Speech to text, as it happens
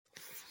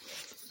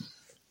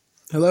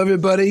Hello,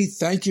 everybody.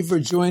 Thank you for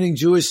joining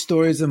Jewish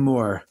Stories and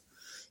More.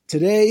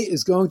 Today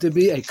is going to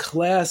be a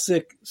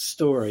classic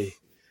story,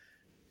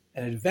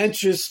 an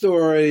adventure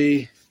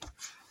story,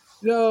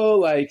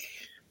 like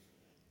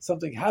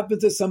something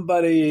happens to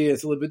somebody,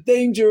 it's a little bit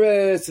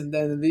dangerous, and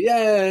then in the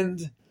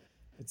end,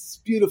 it's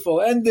a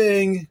beautiful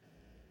ending.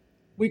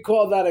 We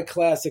call that a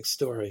classic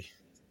story.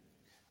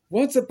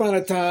 Once upon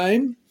a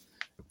time,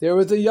 there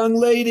was a young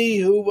lady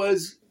who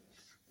was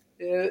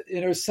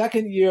in her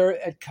second year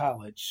at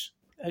college.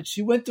 And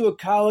she went to a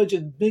college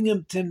in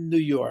Binghamton, New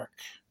York.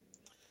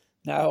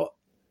 Now,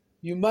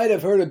 you might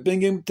have heard of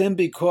Binghamton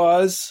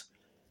because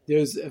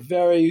there's a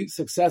very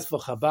successful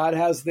Chabad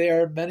house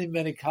there. Many,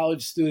 many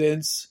college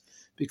students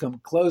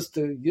become close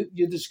to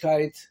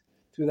Yiddishkeit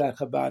through that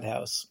Chabad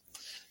house.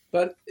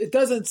 But it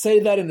doesn't say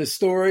that in the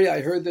story.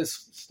 I heard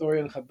this story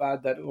on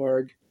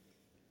Chabad.org.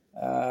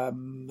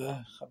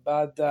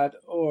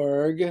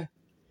 Chabad.org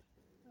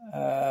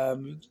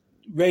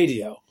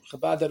radio.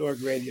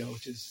 Chabad.org radio,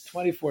 which is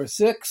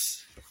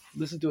 24/6.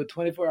 Listen to it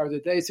 24 hours a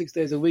day, 6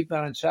 days a week,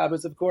 not on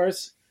Shabbos, of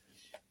course.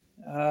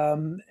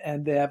 And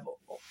they have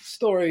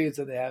stories,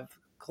 and they have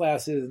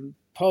classes, and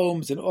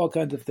poems, and all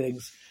kinds of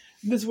things.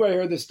 And this is where I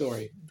heard the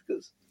story.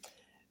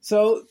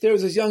 So there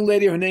was this young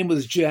lady, her name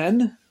was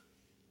Jen,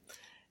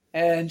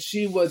 and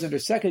she was in her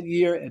second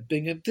year at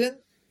Binghamton,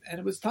 and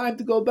it was time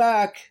to go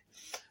back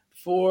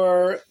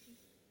for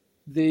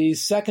the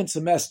second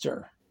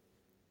semester,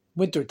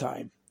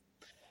 wintertime.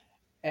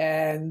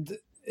 And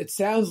it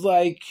sounds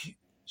like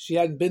she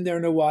hadn't been there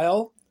in a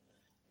while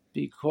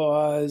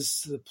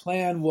because the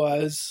plan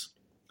was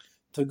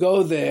to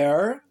go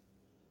there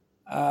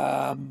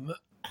on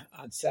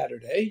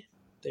Saturday.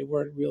 They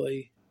weren't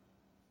really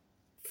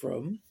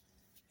from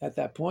at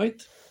that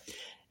point.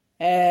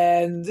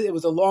 And it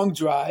was a long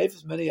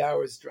drive, many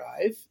hours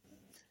drive.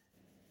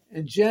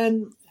 And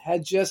Jen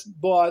had just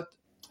bought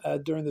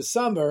during the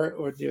summer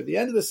or near the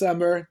end of the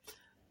summer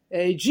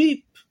a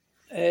Jeep,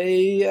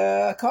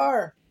 a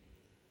car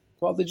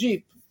called the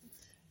Jeep.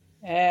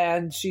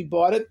 And she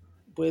bought it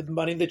with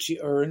money that she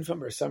earned from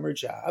her summer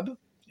job.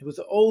 It was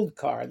an old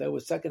car that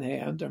was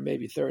secondhand or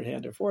maybe third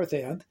hand or fourth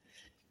hand.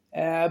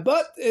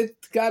 But it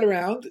got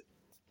around,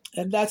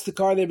 and that's the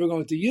car they were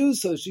going to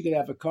use so she could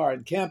have a car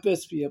on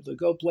campus, be able to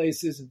go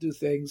places and do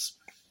things.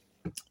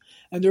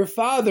 And her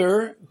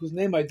father, whose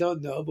name I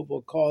don't know, but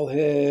we'll call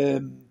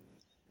him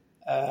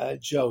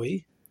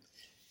Joey.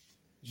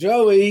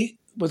 Joey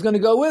was going to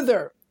go with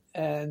her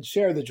and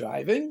share the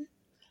driving,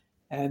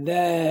 and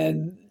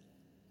then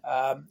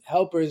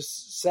helpers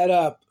set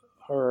up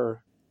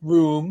her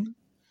room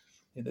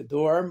in the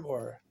dorm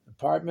or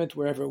apartment,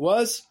 wherever it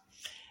was.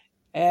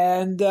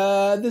 And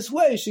this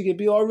way she could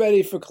be all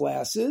ready for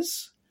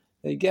classes.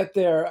 They get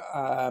there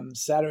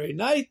Saturday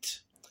night,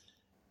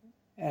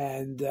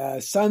 and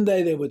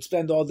Sunday they would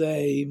spend all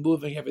day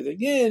moving everything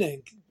in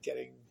and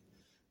getting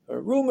her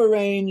room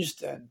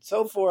arranged and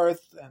so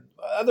forth, and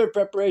other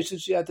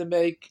preparations she had to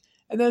make.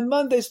 And then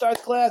Monday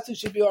starts class and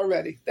she'd be all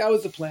ready. That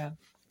was the plan.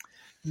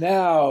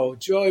 Now,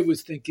 Joy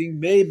was thinking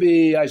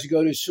maybe I should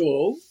go to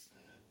shul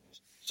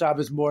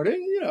Shabbos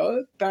morning.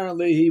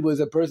 Apparently he was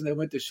a person that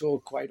went to shul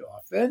quite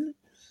often.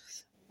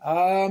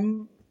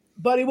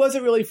 But he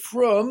wasn't really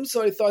frum,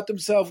 so he thought to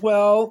himself,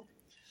 well,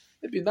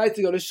 it'd be nice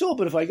to go to shul,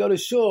 but if I go to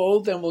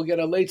shul, then we'll get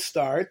a late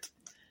start.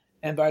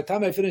 And by the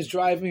time I finish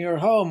driving her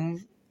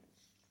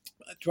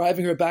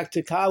back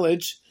to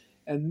college,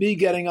 and me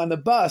getting on the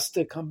bus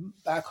to come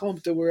back home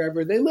to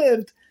wherever they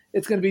lived,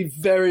 it's going to be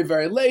very,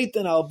 very late,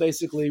 and I'll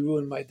basically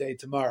ruin my day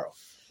tomorrow.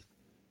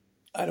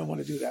 I don't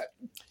want to do that.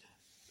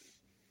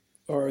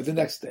 Or the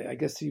next day. I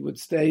guess he would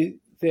stay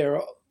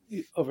there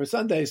over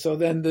Sunday, so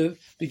then the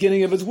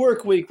beginning of his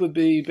work week would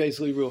be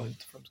basically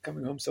ruined from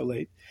coming home so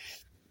late.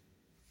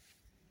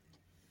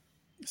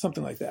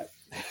 Something like that.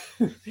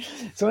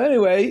 So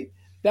anyway,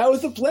 that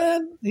was the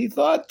plan. He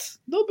thought,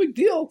 no big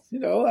deal.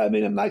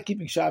 I'm not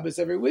keeping Shabbos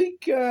every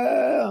week.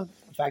 In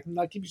fact, I'm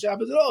not keeping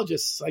Shabbos at all.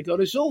 Just I go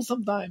to shul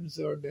sometimes,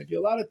 or maybe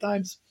a lot of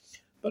times.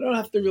 But I don't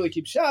have to really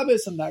keep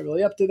Shabbos. I'm not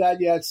really up to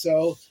that yet.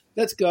 So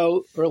let's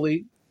go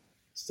early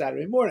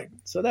Saturday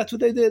morning. So that's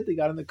what they did. They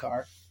got in the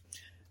car.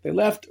 They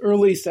left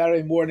early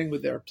Saturday morning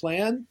with their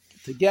plan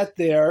to get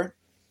there,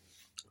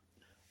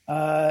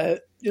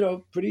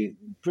 pretty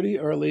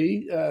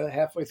early,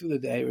 halfway through the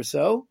day or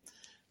so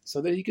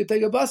that he could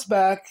take a bus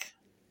back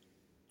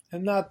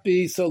and not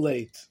be so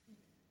late.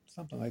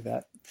 Something like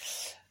that.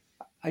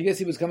 I guess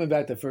he was coming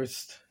back the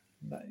first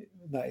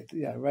night,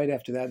 right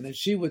after that. And then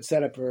she would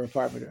set up her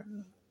apartment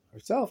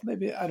herself,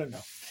 maybe, I don't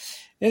know.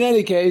 In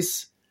any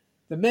case,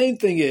 the main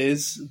thing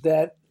is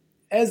that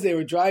as they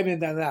were driving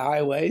down the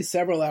highway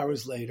several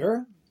hours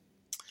later,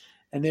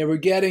 and they were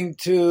getting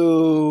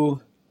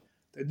to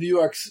the New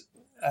York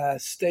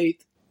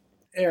State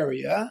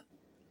area,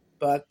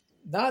 but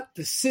not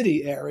the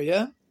city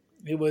area.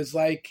 It was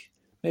like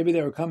maybe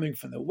they were coming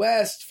from the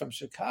west, from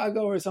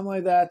Chicago or something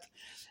like that.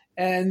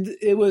 And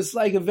it was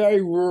like a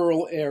very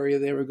rural area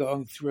they were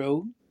going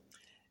through.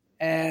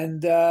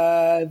 And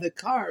the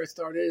car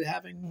started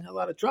having a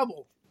lot of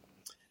trouble.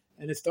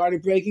 and it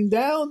started breaking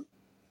down.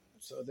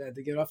 So they had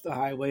to get off the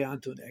highway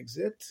onto an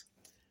exit.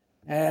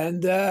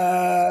 And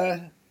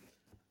they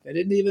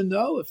didn't even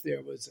know if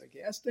there was a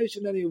gas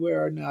station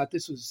anywhere or not.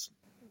 This was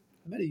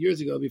many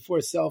years ago,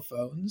 before cell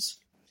phones,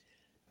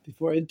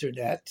 before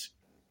internet.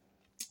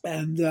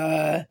 And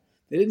they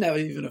didn't have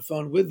even a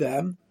phone with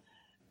them.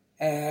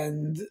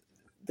 And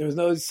there was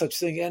no such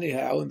thing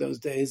anyhow in those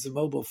days, the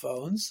mobile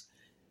phones.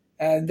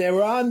 And they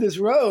were on this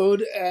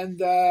road, and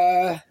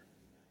they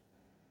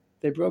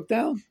broke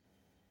down.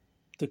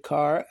 The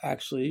car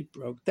actually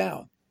broke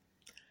down.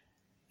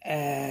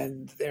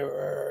 And they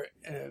were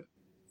in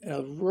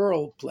a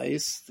rural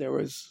place. There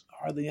was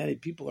hardly any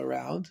people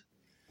around,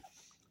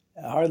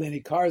 hardly any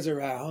cars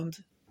around.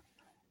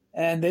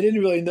 And they didn't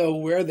really know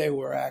where they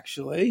were,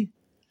 actually.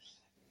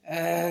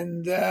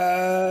 And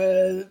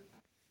they're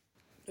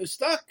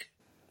stuck.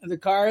 And the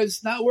car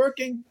is not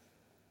working.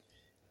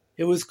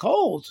 It was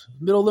cold,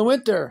 middle of the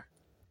winter.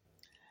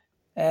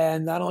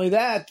 And not only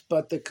that,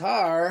 but the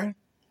car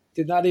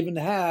did not even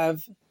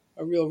have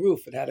a real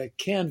roof. It had a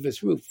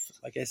canvas roof.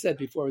 Like I said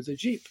before, it was a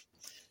Jeep.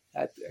 It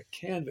had a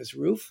canvas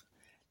roof.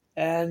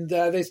 And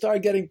they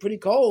started getting pretty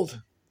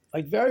cold,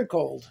 like very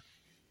cold.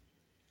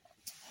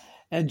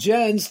 And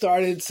Jen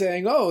started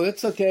saying, "Oh,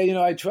 that's okay.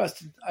 I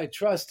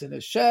trust in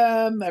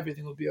Hashem.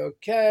 Everything will be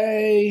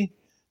okay.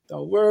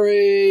 Don't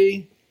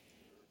worry."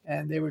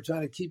 And they were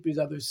trying to keep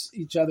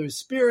each other's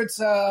spirits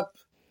up.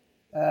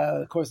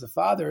 Of course, the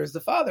father is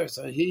the father,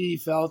 so he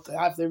felt,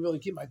 I have to really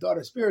keep my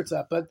daughter's spirits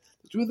up. But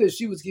the truth is,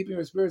 she was keeping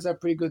her spirits up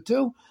pretty good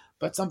too,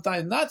 but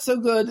sometimes not so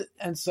good.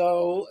 And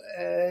so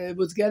it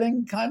was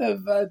getting kind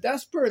of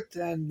desperate,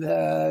 and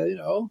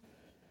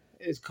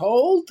it's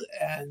cold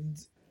and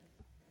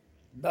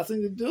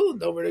nothing to do,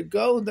 nowhere to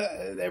go.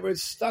 They were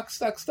stuck.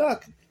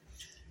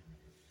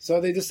 So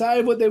they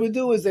decided what they would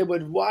do is they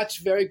would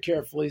watch very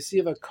carefully, see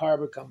if a car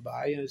would come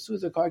by. And as soon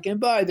as a car came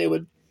by, they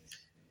would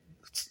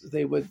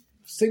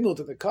signal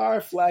to the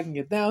car, flagging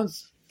it down,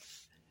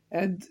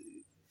 and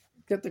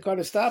get the car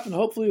to stop. And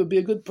hopefully it would be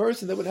a good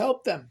person that would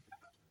help them.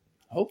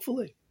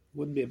 Hopefully. It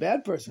wouldn't be a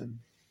bad person.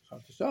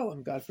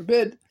 God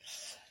forbid.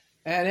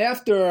 And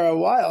after a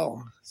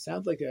while,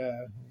 sounds like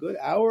a good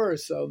hour or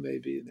so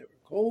maybe, and they were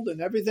cold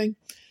and everything,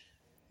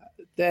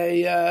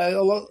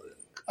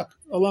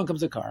 along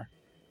comes a car.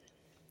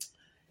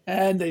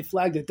 And they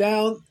flagged it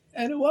down,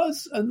 and it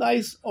was a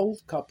nice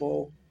old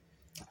couple.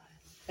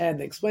 And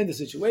they explained the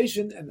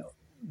situation, and the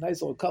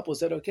nice old couple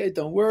said, "Okay,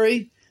 don't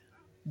worry.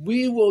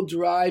 We will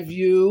drive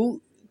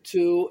you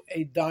to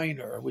a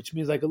diner," which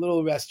means like a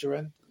little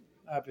restaurant,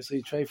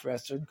 obviously treif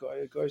restaurant,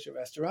 kosher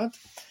restaurant,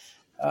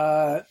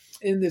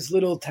 in this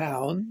little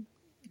town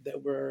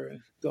that we're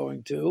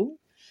going to.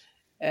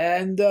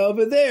 And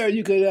over there,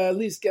 you could at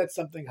least get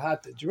something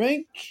hot to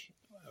drink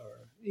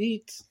or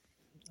eat.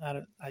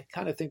 I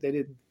kind of think they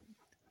didn't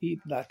eat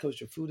not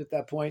kosher food at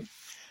that point.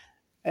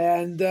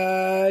 And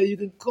you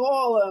can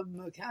call a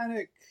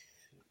mechanic.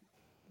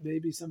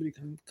 Maybe somebody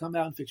can come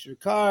out and fix your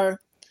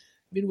car.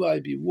 Meanwhile,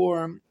 it'd be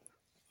warm.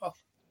 Oh,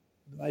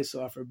 nice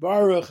offer.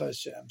 Baruch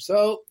Hashem.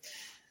 So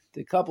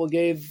the couple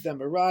gave them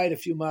a ride a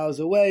few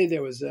miles away.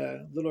 There was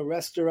a little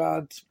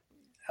restaurant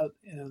out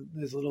in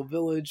this little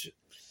village.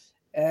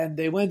 And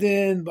they went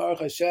in. Baruch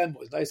Hashem. It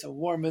was nice and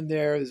warm in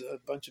there. There's a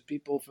bunch of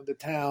people from the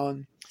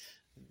town.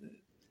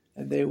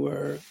 And they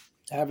were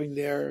having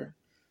their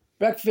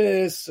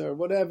breakfast or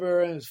whatever.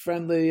 And it was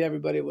friendly.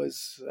 Everybody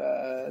was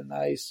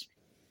nice.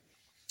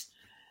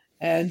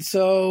 And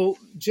so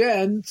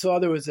Jen saw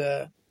there was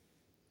a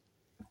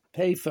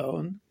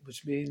payphone,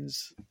 which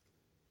means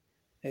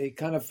a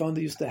kind of phone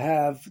that used to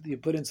have, you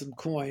put in some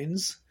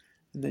coins,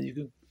 and then you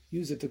can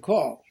use it to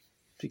call.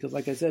 Because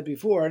like I said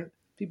before,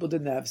 people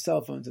didn't have cell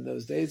phones in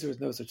those days. There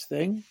was no such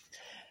thing.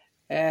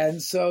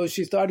 And so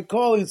she started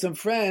calling some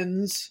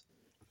friends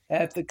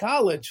at the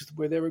college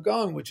where they were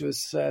going, which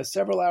was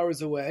several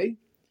hours away.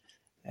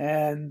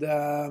 And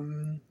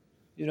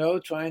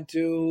trying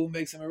to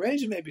make some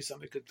arrangement. Maybe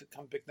somebody could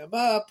come pick them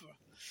up.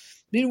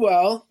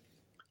 Meanwhile,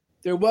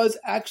 there was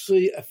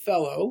actually a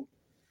fellow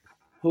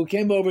who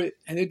came over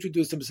and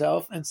introduced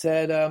himself and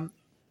said,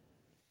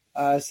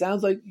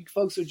 "Sounds like you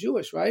folks are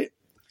Jewish, right?"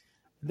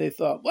 And they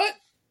thought, "What?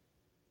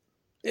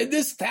 In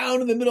this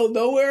town in the middle of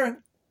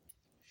nowhere?"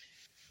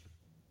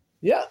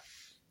 Yeah.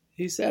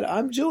 He said,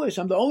 "I'm Jewish.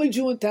 I'm the only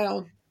Jew in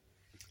town.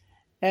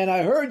 And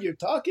I heard you're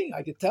talking.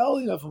 I could tell,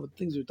 from the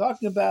things you're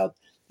talking about,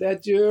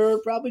 that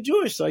you're probably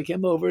Jewish. So I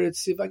came over to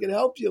see if I could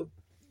help you."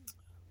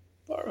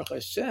 Baruch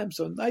Hashem,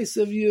 so nice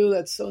of you.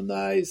 That's so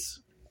nice.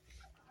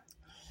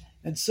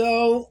 And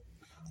so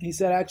he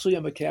said, "Actually,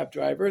 I'm a cab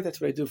driver. That's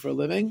what I do for a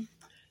living.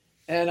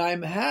 And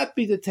I'm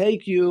happy to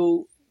take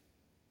you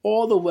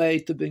all the way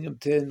to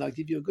Binghamton. I'll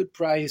give you a good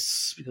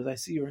price because I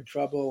see you're in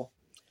trouble.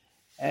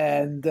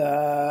 And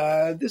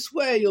this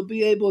way you'll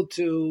be able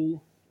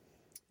to,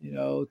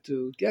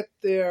 to get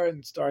there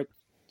and start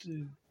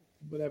to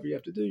whatever you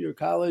have to do, your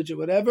college or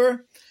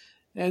whatever.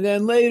 And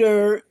then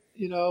later,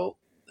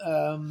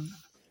 I'll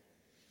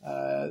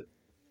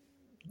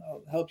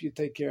help you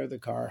take care of the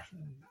car."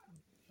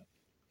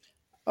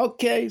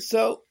 Okay,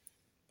 so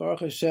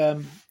Baruch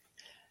Hashem.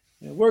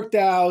 It worked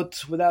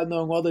out without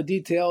knowing all the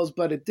details,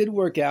 but it did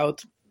work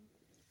out.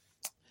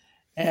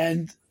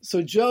 And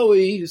so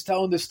Joey, who's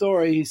telling the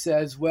story, he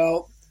says,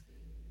 well,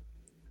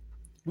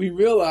 we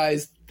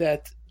realized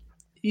that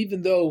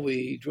even though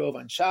we drove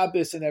on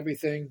Shabbos and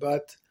everything,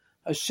 but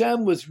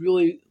Hashem was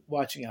really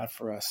watching out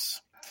for us.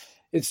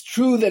 It's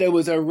true that it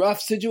was a rough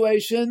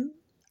situation,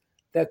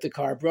 that the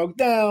car broke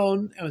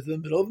down and was in the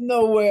middle of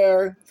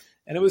nowhere,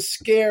 and it was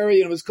scary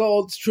and it was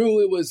cold. It's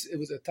true, it was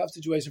a tough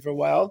situation for a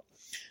while.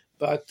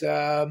 But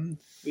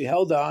we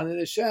held on, and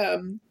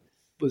Hashem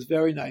was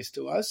very nice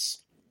to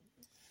us.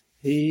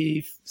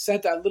 He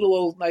sent that little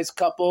old nice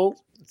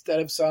couple instead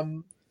of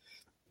some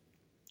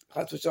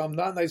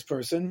not nice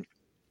person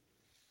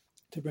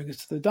to bring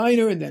us to the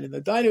diner. And then in the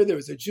diner, there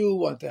was a Jew who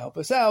wanted to help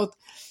us out,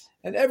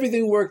 and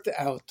everything worked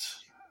out.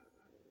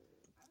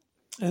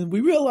 And we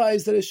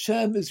realized that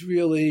Hashem is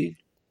really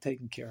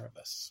taking care of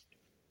us.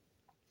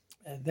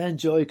 And then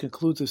Joey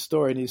concludes the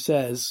story, and he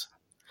says,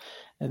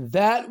 and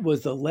that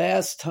was the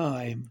last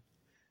time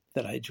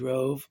that I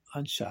drove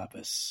on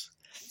Shabbos.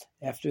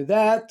 After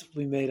that,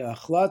 we made a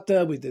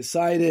achlata. We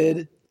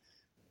decided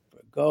we're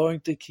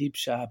going to keep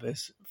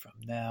Shabbos from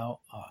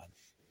now on.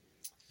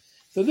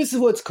 So this is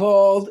what's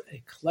called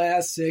a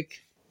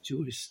classic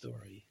Jewish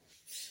story.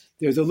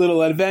 There's a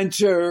little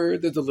adventure.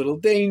 There's a little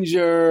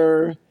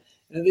danger.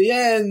 And in the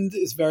end,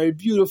 it's very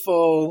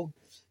beautiful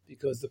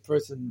because the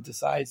person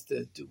decides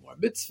to do more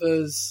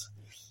mitzvahs.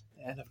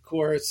 And of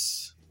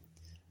course,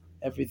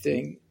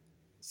 everything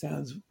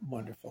sounds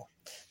wonderful.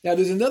 Now,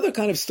 there's another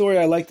kind of story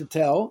I like to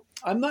tell.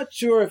 I'm not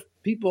sure if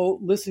people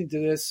listening to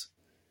this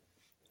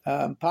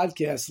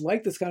podcast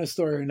like this kind of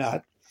story or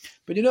not.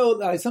 But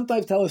I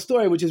sometimes tell a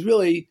story which is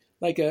really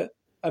like a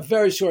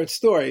very short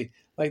story.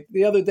 Like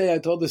the other day, I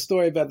told the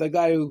story about the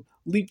guy who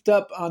leaped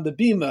up on the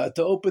bima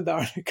to open the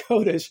Aron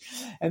HaKodesh.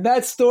 And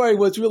that story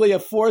was really a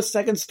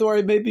 4-second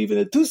story, maybe even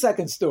a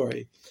 2-second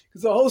story.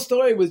 Because the whole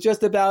story was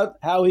just about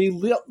how he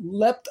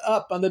leapt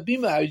up on the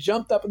bima, how he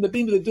jumped up on the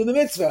bima to do the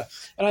mitzvah.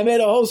 And I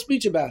made a whole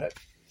speech about it.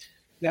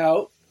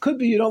 Now, could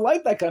be you don't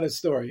like that kind of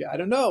story. I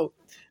don't know.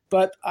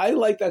 But I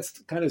like that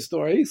kind of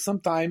story.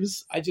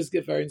 Sometimes I just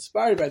get very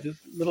inspired by the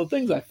little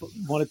things. I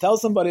want to tell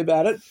somebody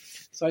about it.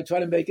 So I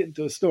try to make it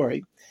into a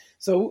story.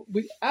 So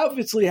we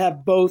obviously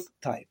have both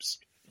types.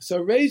 So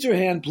raise your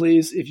hand,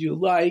 please, if you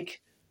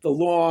like the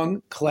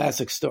long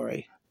classic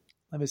story.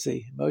 Let me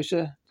see. Moshe,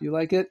 do you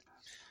like it?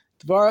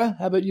 Tavara,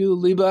 how about you?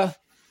 Liba?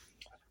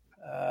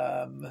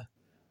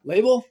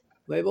 Label?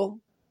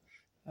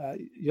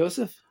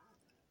 Yosef?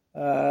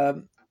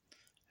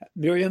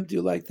 Miriam, do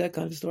you like that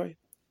kind of story?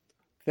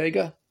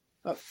 Vega?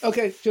 Oh,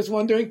 okay, just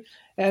wondering.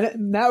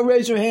 And now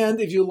raise your hand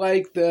if you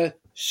like the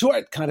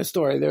short kind of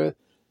story. There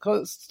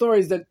are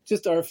stories that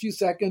just are a few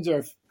seconds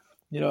or,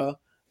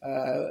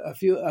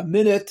 a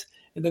minute,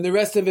 and then the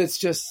rest of it's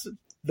just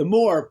the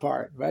more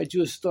part, right?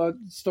 Jewish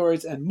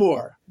stories and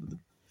more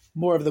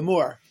of the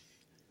more.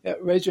 Yeah,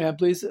 raise your hand,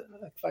 please.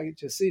 If I could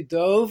just see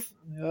Dove.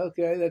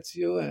 Okay, that's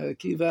you.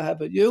 Kiva, how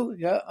about you?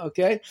 Yeah,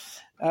 okay.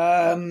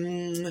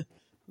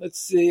 Let's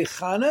see,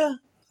 Chana.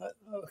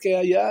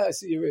 Okay, yeah, I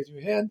see you raising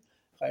your hand.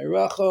 Chai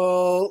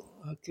Rachel.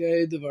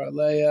 Okay, Devar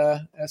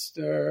Leah,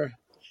 Esther,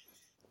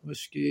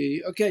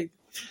 Mushki. Okay,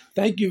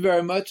 thank you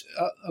very much.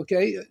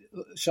 Okay,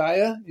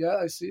 Shaya. Yeah,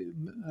 I see.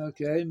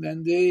 Okay,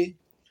 Mendy.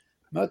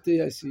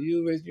 Mati, I see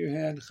you raising your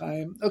hand.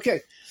 Chaim.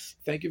 Okay,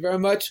 thank you very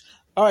much.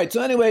 All right,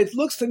 so anyway, it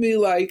looks to me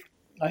like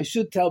I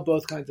should tell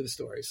both kinds of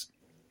stories.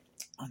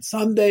 On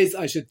some days,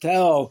 I should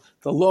tell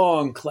the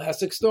long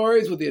classic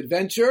stories with the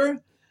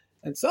adventure,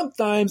 and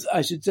sometimes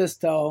I should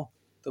just tell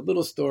the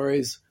little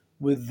stories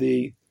with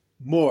the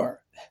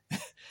more,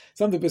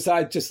 something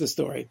besides just the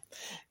story.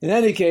 In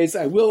any case,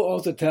 I will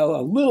also tell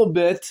a little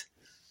bit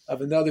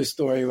of another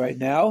story right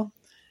now,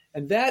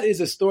 and that is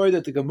a story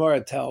that the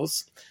Gemara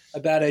tells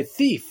about a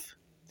thief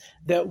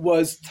that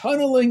was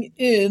tunneling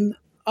in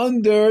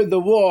under the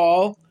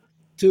wall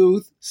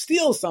to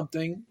steal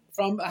something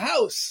from a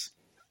house.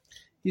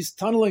 He's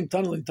tunneling.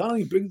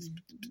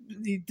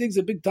 He digs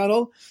a big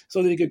tunnel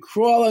so that he could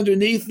crawl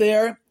underneath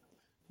there.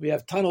 We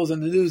have tunnels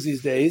in the news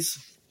these days.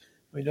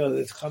 We know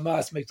that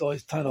Hamas makes all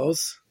these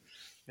tunnels.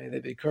 May they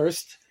be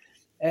cursed.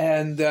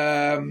 And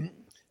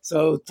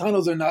so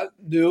tunnels are not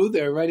new.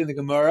 They're right in the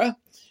Gemara.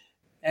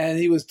 And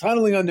he was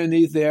tunneling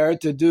underneath there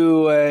to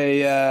do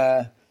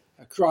a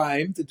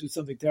crime, to do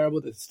something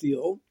terrible, to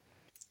steal.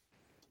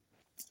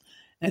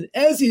 And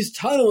as he's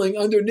tunneling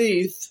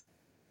underneath,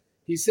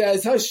 he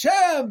says,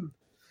 Hashem,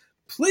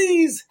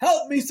 please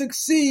help me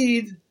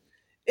succeed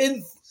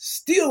in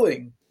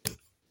stealing.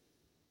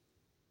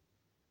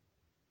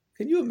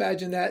 Can you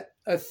imagine that?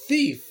 A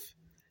thief,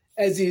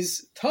 as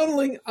he's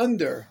tunneling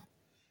under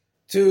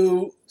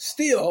to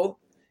steal,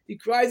 he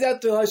cries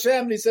out to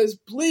Hashem and he says,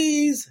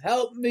 please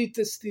help me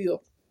to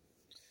steal.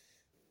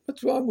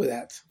 What's wrong with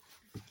that?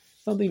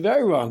 Something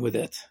very wrong with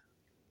it.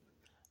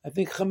 I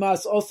think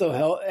Hamas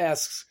also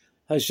asks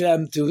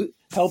Hashem to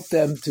help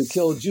them to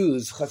kill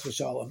Jews, chas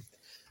v'shalom.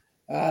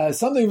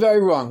 Something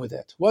very wrong with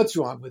it. What's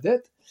wrong with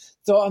it?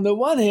 So on the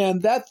one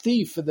hand, that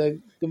thief for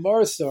the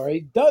Gemara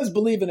story does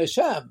believe in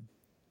Hashem.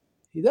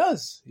 He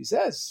does. He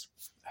says,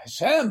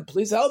 Hashem,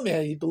 please help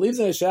me. He believes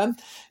in Hashem,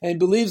 and he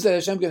believes that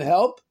Hashem can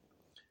help.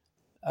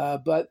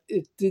 But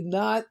it did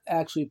not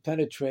actually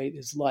penetrate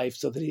his life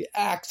so that he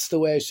acts the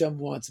way Hashem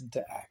wants him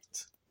to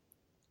act.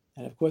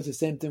 And of course, the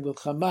same thing with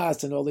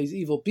Hamas and all these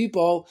evil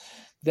people,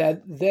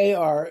 that they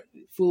are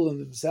fooling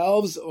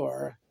themselves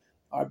or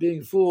are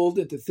being fooled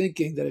into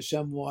thinking that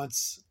Hashem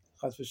wants,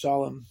 chas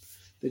v'shalom,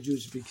 the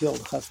Jews should be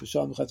killed, chas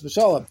v'shalom, chas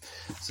v'shalom.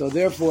 So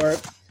therefore,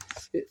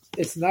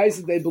 it's nice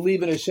that they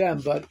believe in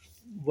Hashem, but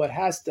what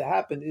has to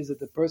happen is that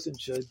the person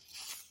should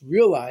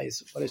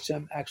realize what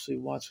Hashem actually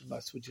wants from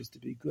us, which is to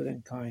be good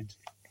and kind.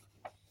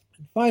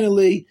 And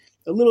finally,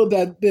 a little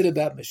bit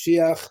about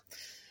Mashiach,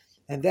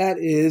 and that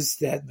is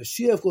that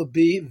Mashiach will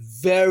be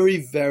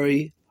very,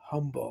 very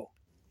humble.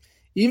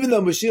 Even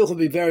though Mashiach will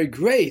be very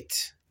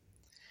great,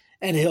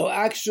 and he'll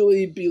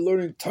actually be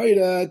learning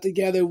Torah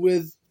together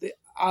with the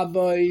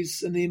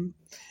Avos and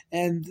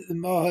the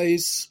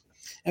Mahos,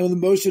 and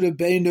with Moshe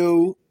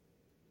Rabbeinu.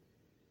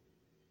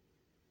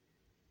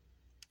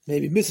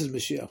 Maybe Mrs.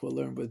 Mashiach will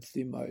learn with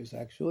the Mahos,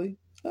 actually.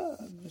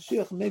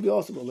 Mashiach maybe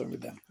also will learn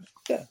with them.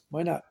 Yeah,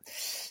 why not?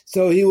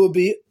 So he will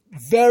be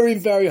very,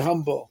 very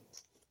humble.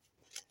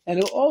 And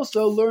he'll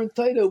also learn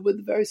Torah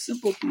with very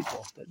simple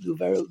people that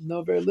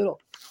know very little.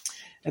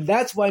 And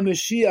that's why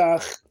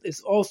Mashiach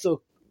is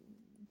also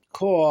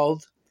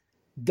called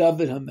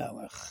David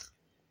HaMelech.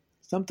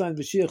 Sometimes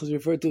Mashiach is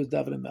referred to as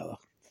David HaMelech.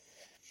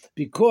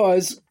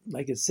 Because,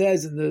 like it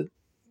says in the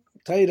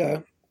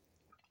Torah,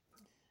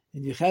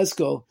 in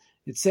Yechezkel,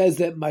 it says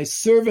that my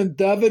servant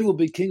David will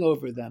be king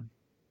over them.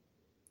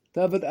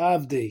 David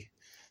Avdi.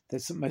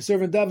 That's my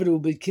servant David will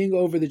be king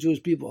over the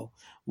Jewish people.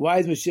 Why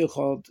is Mashiach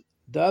called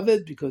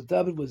David? Because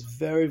David was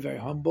very, very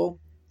humble.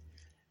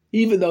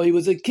 Even though he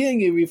was a king,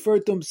 he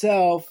referred to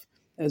himself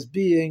as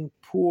being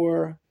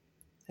poor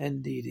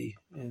and needy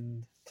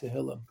in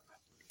Tehillim,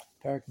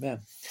 Parak Mem.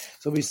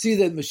 So we see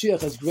that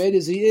Mashiach, as great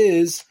as he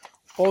is,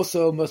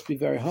 also must be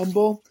very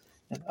humble.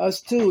 And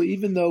us too,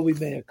 even though we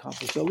may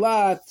accomplish a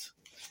lot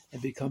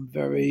and become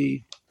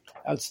very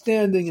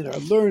outstanding in our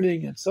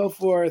learning and so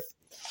forth,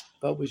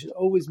 but we should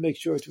always make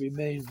sure to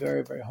remain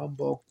very, very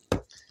humble.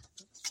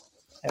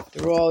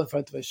 After all, in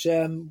front of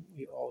Hashem,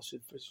 we all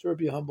should for sure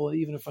be humble,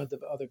 even in front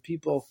of other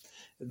people.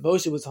 And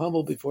Moshe was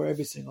humble before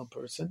every single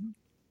person.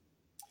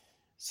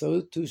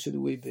 So too should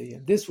we be.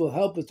 And this will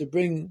help us to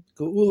bring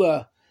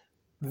Geula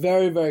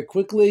very, very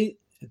quickly,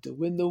 and to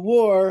win the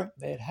war.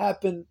 May it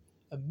happen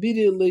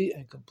immediately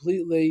and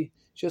completely,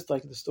 just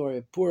like in the story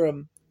of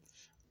Purim,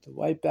 to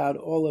wipe out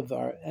all of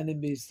our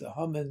enemies, the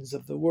Hamans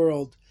of the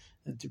world,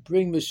 and to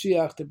bring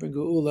Mashiach, to bring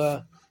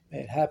Geula. May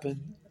it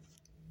happen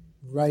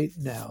right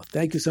now.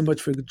 Thank you so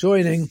much for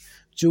joining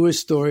Jewish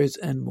Stories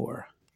and More.